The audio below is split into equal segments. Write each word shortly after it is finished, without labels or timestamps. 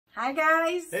Hi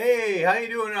guys. Hey, how you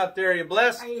doing out there? You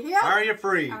blessed? Are you here? Are you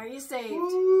free? Are you saved?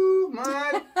 Ooh,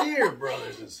 my dear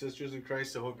brothers and sisters in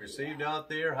Christ, I hope you're saved out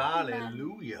there.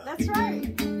 Hallelujah. That's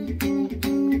right. This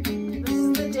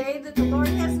is the day that the Lord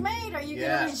has made. Are you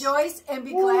going to rejoice and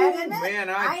be glad in it? Man,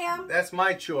 I am. That's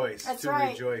my choice to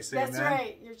rejoice. Amen. That's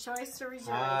right. Your choice to rejoice.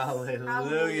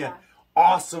 Hallelujah.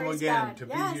 Awesome. Praise again God. To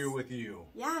be here with you.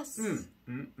 Yes. You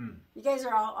guys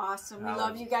are all awesome. We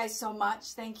love you guys so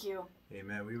much. Thank you.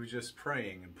 Amen. We were just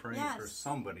praying for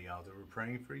somebody out there. We're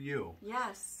praying for you.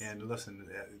 Yes. And listen,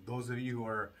 those of you who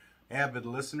are avid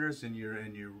listeners and your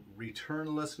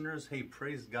return listeners, hey,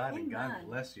 praise God. Amen. And God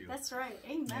bless you. That's right.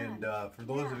 Amen. And for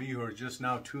those of you who are just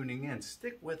now tuning in,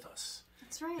 stick with us.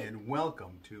 That's right. And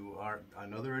welcome to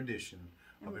another edition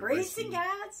of Embracing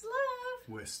God's Love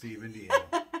with Steve and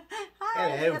Deanna.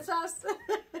 Hi, that's us.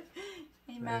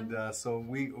 Amen. And so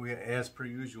we, as per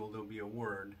usual, there'll be a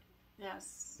word.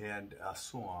 Yes. And a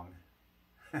song.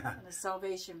 And a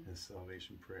salvation. A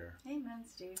salvation prayer. Amen,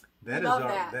 Steve. That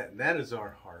is our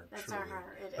heart. That's truly. our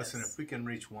heart. Listen, if we can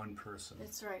reach one person.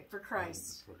 That's right. For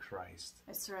Christ. For Christ.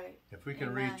 That's right. If we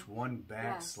can reach one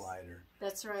backslider.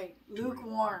 That's right.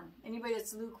 Lukewarm. Anybody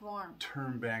that's lukewarm.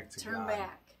 Turn back to God. Turn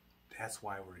back. That's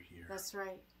why we're here. That's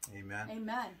right. Amen.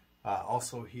 Amen.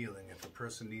 Also healing. If a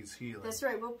person needs healing. That's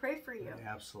right. We'll pray for you.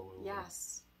 Absolutely.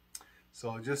 Yes.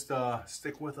 So just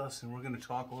stick with us, and we're going to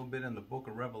talk a little bit in the book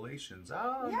of Revelations.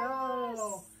 Oh, yes,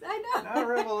 no. I know. Not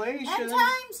Revelations. End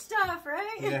time stuff,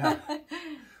 right? Yeah.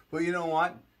 But you know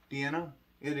what, Deanna?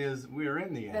 We are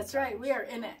in the end. That's right. We are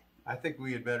in it. I think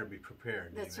we had better be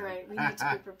prepared. That's right. We need to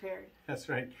be prepared. That's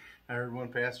right. I heard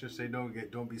one pastor say,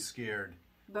 don't be scared.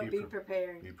 But be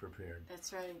prepared. Be prepared.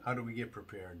 That's right. How do we get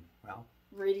prepared? Well,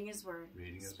 reading His Word.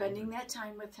 Spending that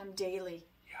time with Him daily.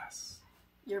 Yes.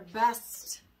 Your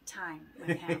best time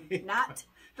with Him, not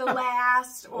the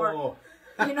last or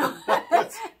you know.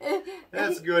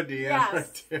 That's good, Deanna. Yes.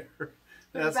 Right there.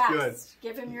 That's good.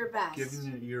 Give Him your best. Give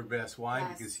Him your best. Why?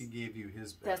 Because He gave you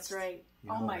His best. That's right.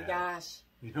 Oh my gosh.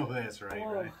 You know that's right,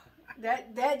 right?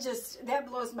 That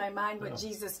blows my mind what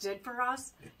Jesus did for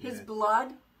us. His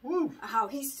blood. Woo. How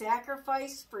He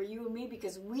sacrificed for you and me,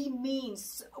 because we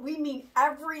mean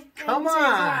everything Come to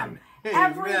on. Him. Amen.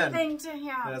 Everything to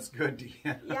Him. That's good,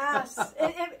 Deanna. Yes.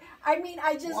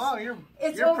 Wow, you're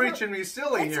preaching me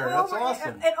silly here. That's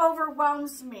awesome. It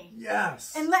overwhelms me.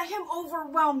 Yes. And let Him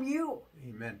overwhelm you.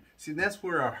 Amen. See, that's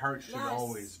where our heart should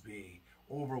always be.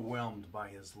 Overwhelmed by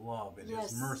His love and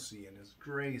His mercy and His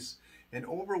grace. And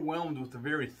overwhelmed with the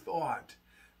very thought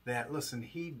that, listen,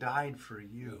 He died for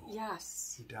you.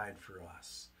 Yes. He died for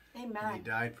us. Amen. And He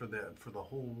died for the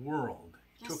whole world.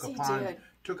 Yes, He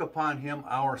took upon Him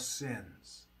our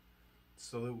sins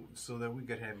so that we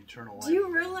could have eternal life. Do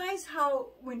you realize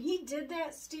how, when He did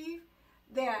that, Steve,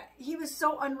 that He was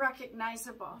so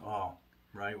unrecognizable? Oh,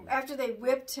 right. After they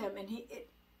whipped Him, and it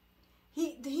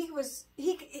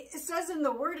says in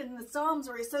the Word, in the Psalms,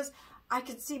 where He says, I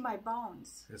could see my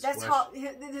bones. That's how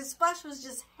His flesh was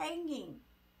just hanging.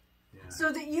 Yeah.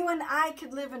 So that you and I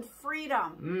could live in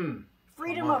freedom.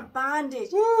 Freedom of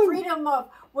bondage. Woo. Freedom of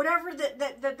whatever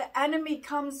that the enemy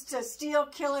comes to steal,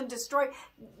 kill, and destroy.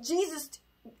 Jesus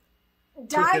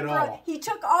died for us. He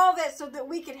took all that so that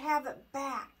we could have it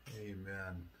back.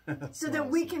 Amen. So that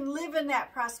we can live in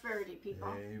that prosperity,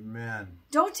 people. Amen.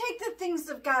 Don't take the things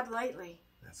of God lightly.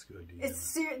 That's good.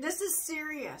 This is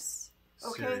serious.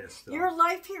 Okay? Serious stuff. Your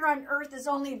life here on earth is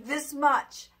only this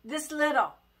much, this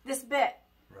little, this bit.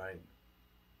 Right.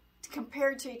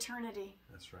 Compared to eternity.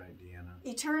 That's right, Deanna.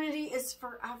 Eternity is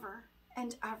forever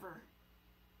and ever.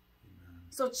 Amen.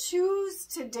 So choose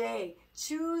today.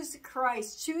 Choose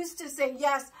Christ. Choose to say,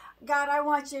 yes, God, I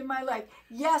want you in my life.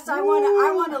 Yes, I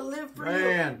want to live for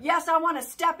you. Yes, I want to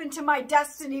step into my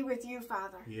destiny with you,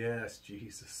 Father. Yes,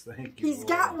 Jesus. Thank you. He's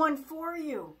got one for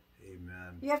you.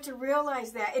 Amen. You have to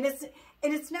realize that. And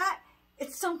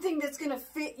it's something that's going to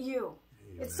fit you.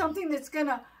 Amen. It's something that's going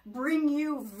to bring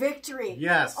you victory.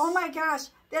 Yes. Oh my gosh.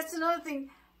 That's another thing.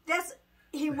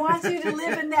 He wants you to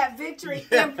live in that victory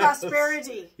and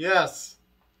prosperity. Yes.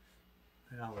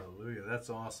 Hallelujah. That's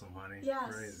awesome, honey. Yes.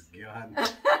 Praise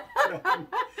God.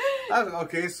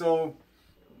 Okay, so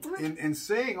in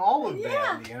saying all of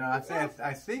that, you know,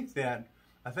 I think that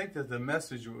the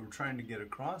message we're trying to get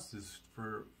across is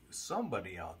for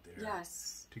somebody out there.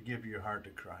 Yes. To give your heart to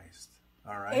Christ.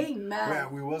 All right.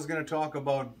 Amen. We was going to talk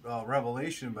about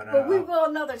Revelation, but we will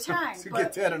another time.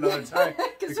 Get that another time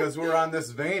because we're on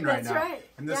this vein right now. Right.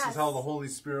 And this is how the Holy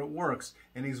Spirit works.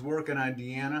 And He's working on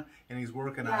Deanna, and He's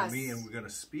working on me, and we're going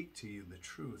to speak to you the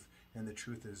truth. And the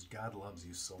truth is, God loves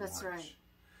you so much. That's right.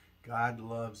 God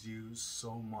loves you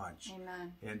so much.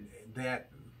 Amen. And that,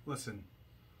 listen,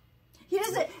 He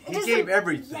doesn't. He gave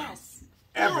everything. Yes.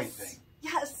 Everything.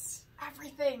 Yes.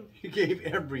 Everything. He gave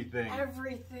everything.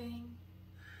 Everything.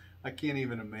 I can't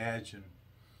even imagine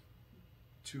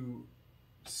to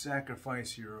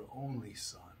sacrifice your only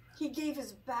son. He gave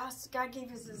his best. God gave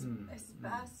his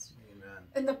best. Amen.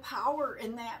 And the power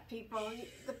in that, people.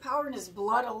 The power in his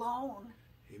blood alone.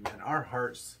 Amen. Our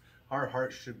hearts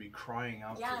should be crying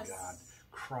out to God.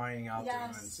 Crying out to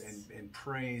Him and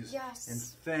praise and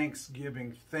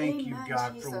thanksgiving. Thank you,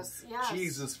 God, Jesus. for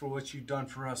Jesus, for what you've done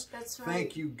for us. That's right.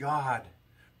 Thank you, God,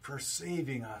 for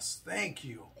saving us. Thank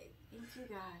you. Thank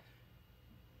you, God.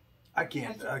 I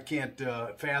can't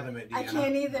fathom it, Deanna. I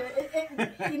can't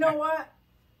either. You know what?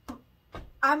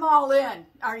 I'm all in.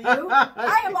 Are you?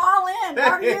 I am all in.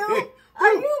 Are you?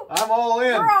 Are you? I'm all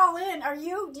in. We're all in. Are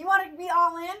you? Do you want to be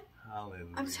all in?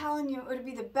 Hallelujah. I'm telling you, it would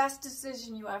be the best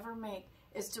decision you ever make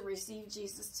is to receive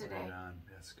Jesus today. Right on.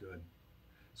 That's good.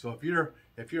 So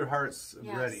if your heart's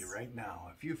ready right now,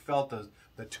 if you felt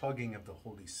the tugging of the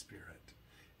Holy Spirit,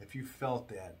 if you felt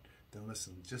that, then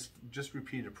listen, just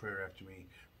repeat a prayer after me,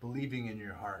 believing in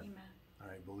your heart. Amen. All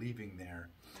right, believing there.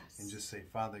 Yes. And just say,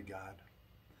 Father God,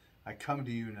 I come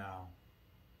to you now.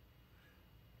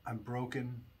 I'm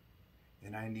broken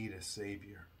and I need a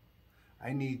Savior.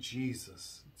 I need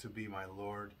Jesus to be my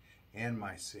Lord and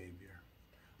my Savior.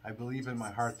 I believe in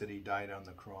my heart that He died on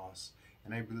the cross,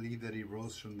 and I believe that He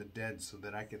rose from the dead so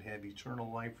that I could have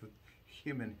eternal life with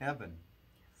Him in heaven.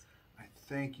 I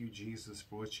thank you, Jesus,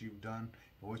 for what you've done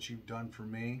and what you've done for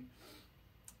me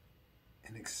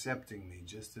and accepting me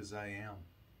just as I am.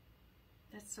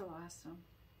 That's so awesome.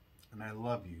 And I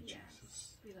love you, yes.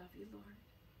 Jesus. We love you, Lord.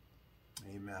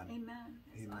 Amen. Amen.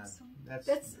 That's Amen.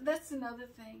 awesome. That's another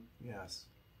thing. Yes.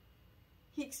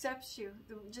 He accepts you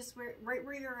just right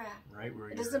where you're at. Right where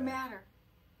you're at. It doesn't matter.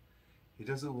 He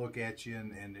doesn't look at you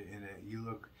and you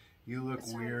look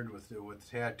that's weird right. with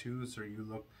tattoos, or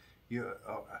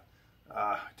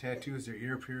tattoos or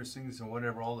ear piercings and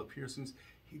whatever, all the piercings.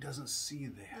 He doesn't see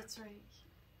that. That's right.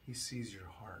 He sees your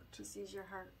heart. He sees your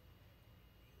heart.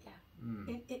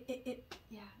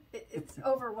 Yeah. It's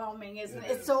overwhelming, isn't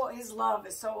it? It's so, His love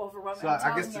is so overwhelming. So I'm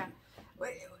telling you.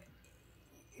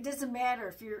 It doesn't matter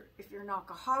if you're an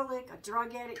alcoholic, a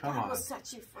drug addict. God will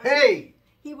set you free. Hey!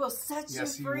 He will set you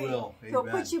free. He will. He'll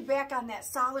put you back on that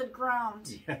solid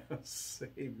ground. Yes.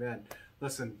 Amen.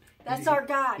 Listen. That's our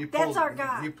God. That's our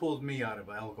God. He pulled me out of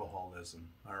alcoholism.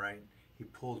 All right? He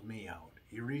pulled me out.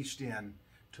 He reached in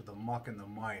to the muck and the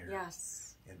mire.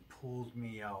 Yes. And pulled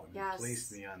me out and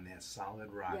placed me on that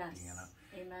solid rock, Deanna.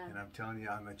 Amen. And I'm telling you,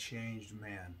 I'm a changed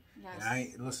man.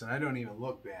 Yes. And I don't even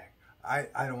look back. I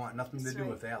don't want nothing to do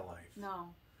with that life.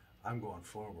 No. I'm going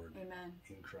forward. Amen.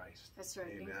 In Christ. That's right.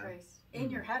 Amen. In Christ.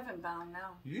 And you're heaven bound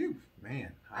now.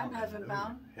 Man. I'm heaven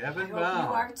bound. Heaven bound. I hope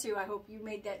you are too. I hope you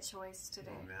made that choice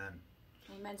today. Amen.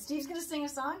 Amen. Steve's going to sing a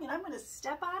song, and I'm going to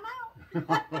step on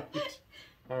out.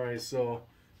 All right. So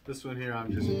this one here, I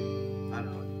don't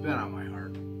know, it's been on my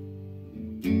heart.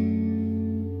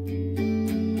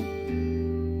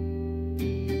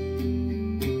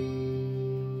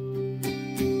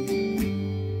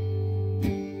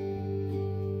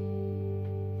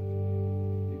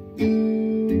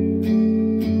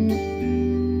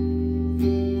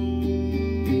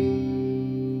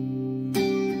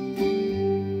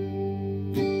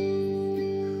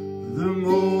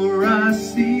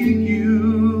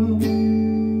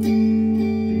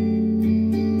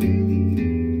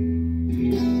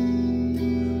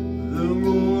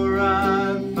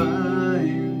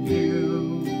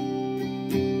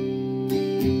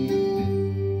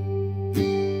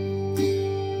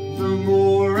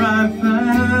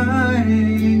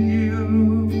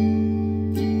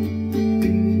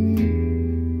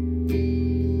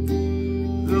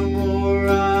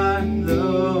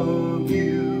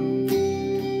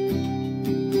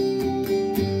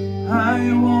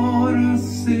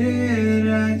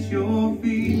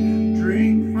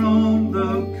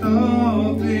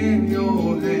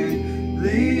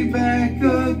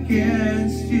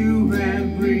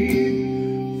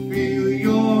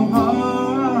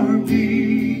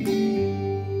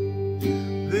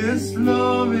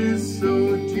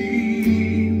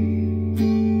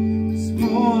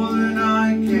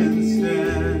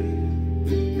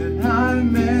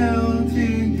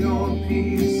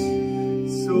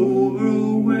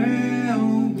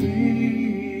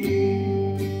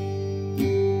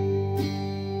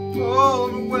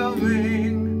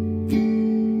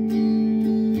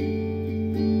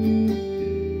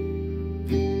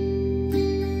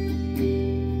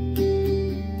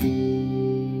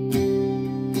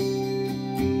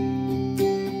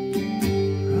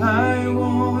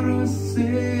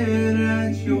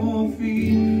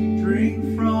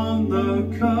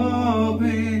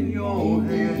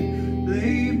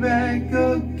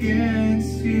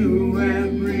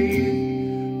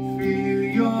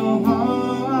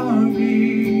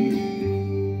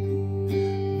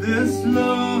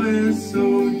 love is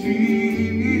so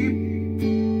deep,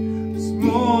 it's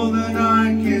more than I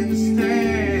can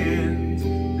stand,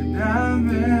 and I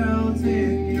melt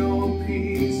in your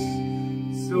peace.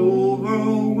 It's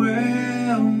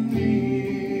overwhelming.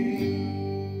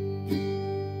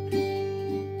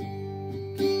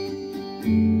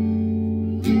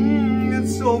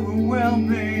 It's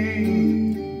overwhelming.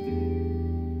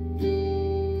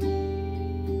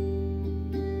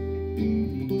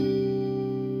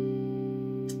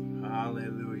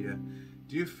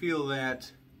 Do you feel that?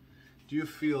 Do you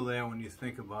feel that when you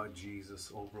think about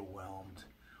Jesus, overwhelmed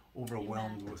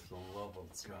Amen. With the love of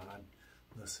That's God? Right.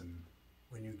 Listen,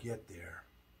 when you get there,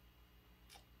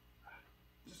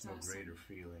 there's no awesome. Greater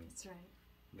feeling. That's right.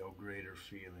 No greater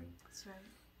feeling. That's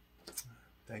right.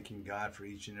 Thanking God for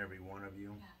each and every one of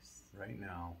you yes. right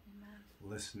now, Amen.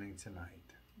 Listening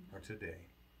tonight Amen. Or today.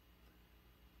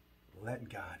 Let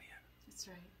God in. That's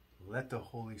right. Let the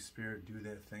Holy Spirit do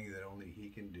that thing that only He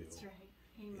can do. That's right.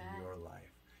 Amen. In your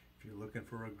life. If you're looking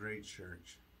for a great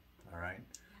church, all right?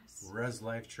 Yes. Res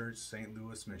Life Church, St.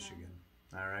 Louis, Michigan.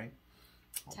 All right?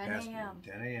 10 a.m.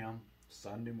 10 a.m.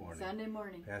 Sunday morning. Sunday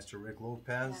morning. Pastor Rick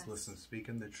Lopez, yes. Listen,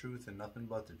 speaking the truth and nothing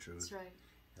but the truth. That's right.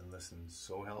 And listen,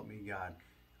 so help me God.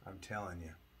 I'm telling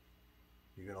you,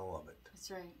 you're going to love it.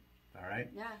 That's right. All right?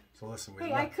 Yeah. So listen,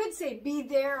 hey, I could say be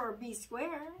there or be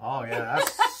square. Oh, yeah,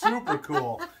 that's super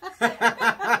cool.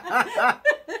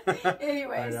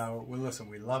 Anyways. Well, listen,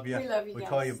 we love you. We love you, We guys.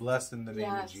 call you blessed in the name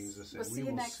yes. of Jesus. We'll And we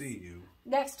will see you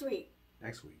next week.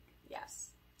 Next week.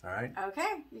 Yes. All right?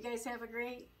 Okay. You guys have a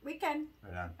great weekend.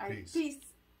 Right on. All right. Peace. Peace.